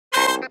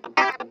Andy,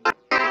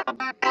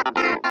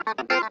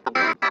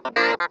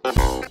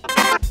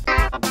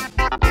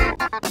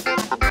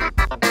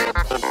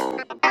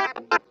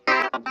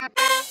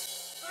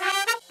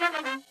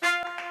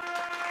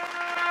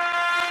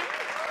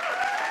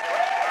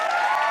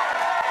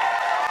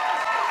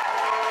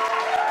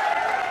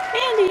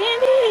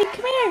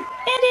 come here.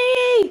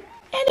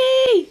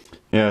 Andy!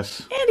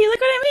 Yes. Andy, look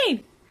what I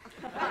made.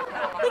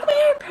 Look at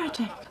my art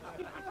project.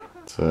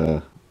 It's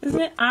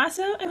Isn't it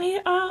awesome? I made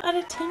it all out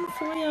of tin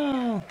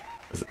foil.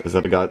 Is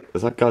that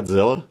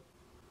Godzilla?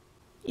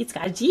 It's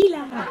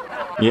Godzilla.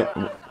 Yeah.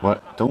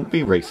 What? Don't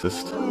be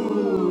racist.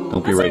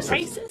 Don't be That's not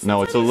racist. racist. No,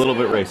 That's it's a what I little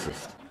bit said.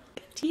 racist.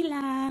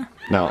 Godzilla.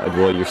 No,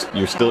 well,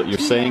 you're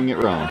saying it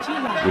wrong.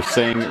 Godzilla. You're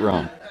saying it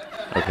wrong.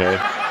 Okay?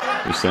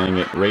 You're saying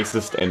it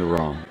racist and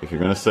wrong. If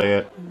you're gonna say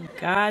it.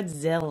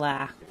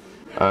 Godzilla.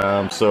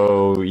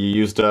 So you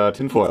used I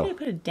tinfoil.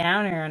 put a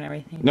downer on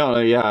everything. No,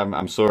 yeah,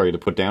 I'm sorry to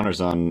put downers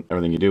on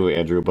everything you do,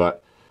 Andrew,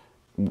 but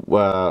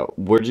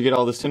where'd you get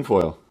all this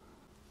tinfoil?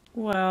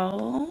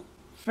 Well,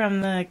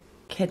 from the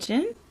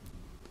kitchen.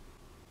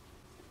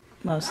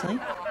 Mostly.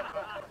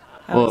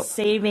 I was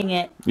saving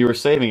it. You were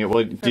saving it.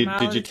 Well,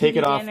 did you take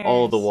it off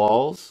all the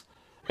walls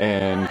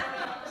and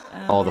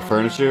all the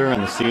furniture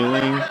and the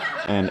ceiling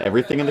and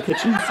everything in the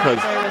kitchen?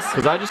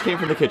 Because I just came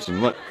from the kitchen.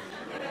 Look.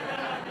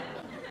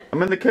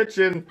 I'm in the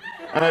kitchen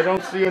and I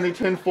don't see any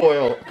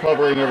tinfoil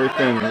covering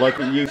everything like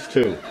it used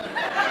to.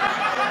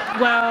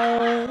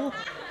 Well,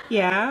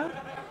 yeah.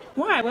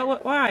 Why?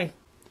 Why?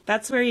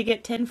 That's where you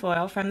get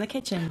tinfoil, from the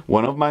kitchen.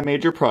 One of my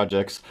major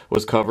projects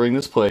was covering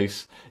this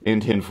place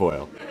in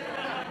tinfoil.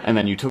 And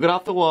then you took it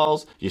off the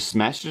walls, you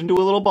smashed it into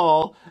a little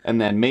ball,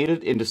 and then made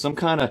it into some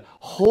kind of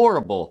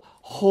horrible,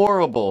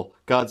 horrible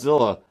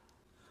Godzilla.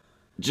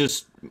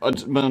 Just a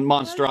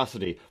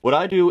monstrosity. What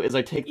I do is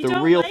I take the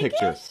real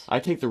picture. I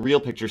take the real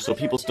picture so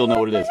people still know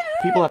what it is.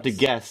 People have to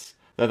guess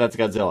that that's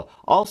Godzilla.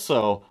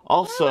 Also, Why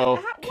would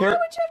you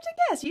have to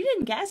guess? You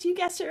didn't guess. You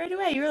guessed it right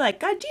away. You were like,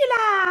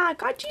 Godzilla!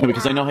 Godzilla!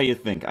 Because I know how you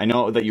think. I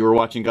know that you were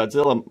watching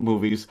Godzilla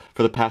movies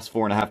for the past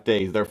 4.5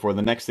 days. Therefore,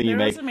 the next thing you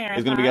make is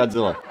going to be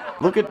Godzilla.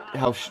 Look at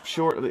how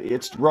short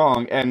it's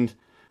wrong. And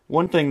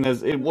one thing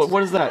is,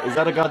 what is that? Is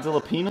that a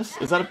Godzilla penis?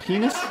 Is that a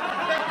penis?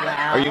 Well,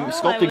 are you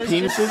sculpting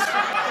penises?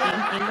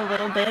 Thinking a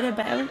little bit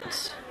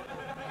about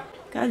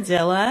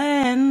Godzilla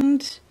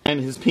and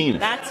his penis.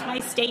 That's my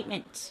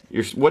statement.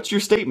 What's your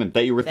statement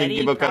that you were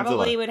thinking about Godzilla? That he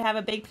probably would have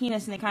a big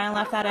penis, and they kind of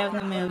left that out in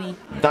the movie.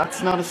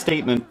 That's not a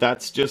statement.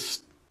 That's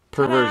just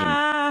perversion.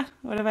 Ta-da!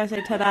 What if I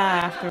say ta-da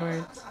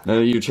afterwards?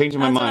 You're changing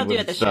my mind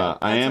with this.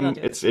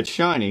 It's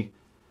shiny,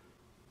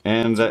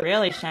 and it's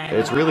really shiny.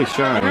 It's really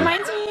shiny. It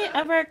reminds me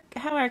of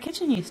how our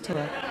kitchen used to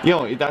look.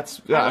 Yo,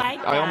 that's.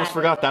 I almost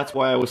forgot. That's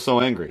why I was so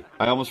angry.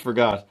 I almost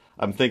forgot.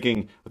 I'm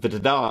thinking the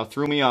ta-da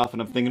threw me off,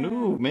 and I'm thinking,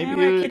 ooh,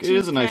 maybe it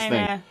is a nice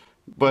thing.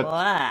 But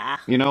blah.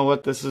 You know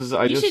what? This is.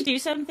 You should do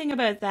something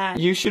about that.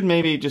 You should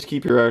maybe just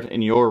keep your art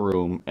in your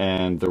room,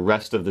 and the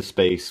rest of the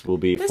space will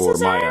be for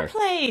my art. This is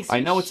our place.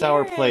 I know it's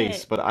our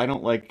place, but I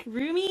don't like.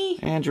 Roomy?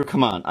 Andrew,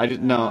 come on. I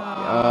didn't know.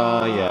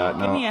 Yeah,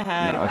 no. Give me a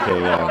hug. No,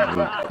 okay, yeah,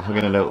 we're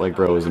hugging it out like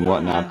bros and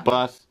whatnot.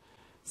 But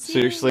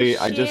seriously,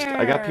 I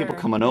got people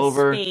coming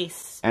over,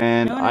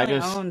 and no one really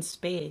owns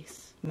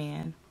space,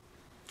 man.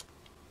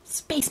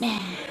 Spaceman.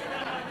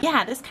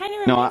 Yeah, this kind of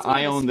reminds me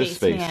I own this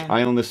space. Man.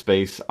 I own this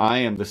space. I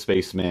am the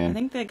spaceman. I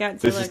think that Godzilla.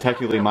 This is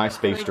technically my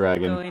space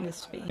dragon, go into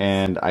space.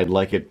 And I'd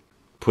like it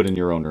put in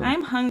your own room.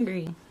 I'm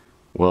hungry.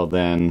 Well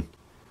then.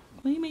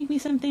 Will you make me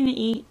something to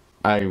eat?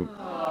 I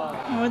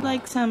would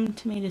like some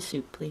tomato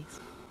soup, please.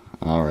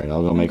 All right,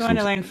 I'll go make some. I'm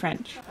going to learn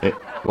French.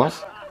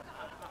 What?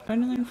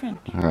 I'm going to learn French.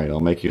 All right, I'll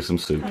make you some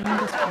soup.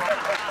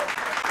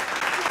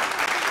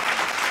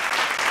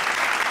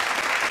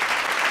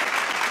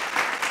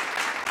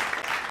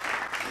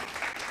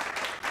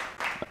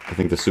 I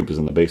think the soup is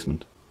in the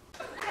basement.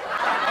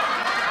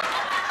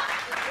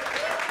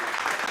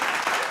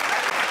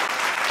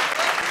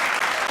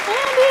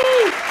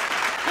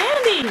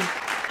 Andy!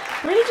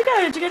 Where did you go?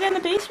 Did you go down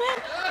the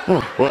basement? Oh,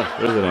 what?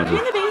 Where is it, Andrew?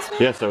 Were you in the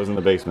basement? Yes, I was in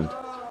the basement.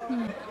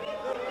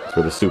 That's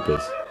where the soup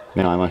is.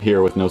 Now I'm out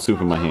here with no soup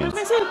in my hands.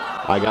 Where's my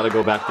soup? I gotta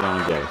go back down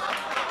and get it.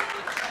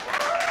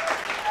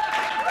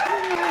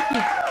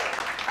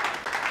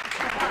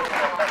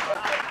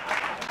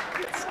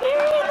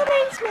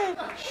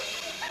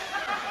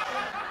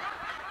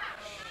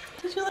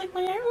 Did you like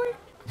my artwork?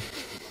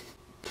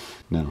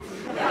 No.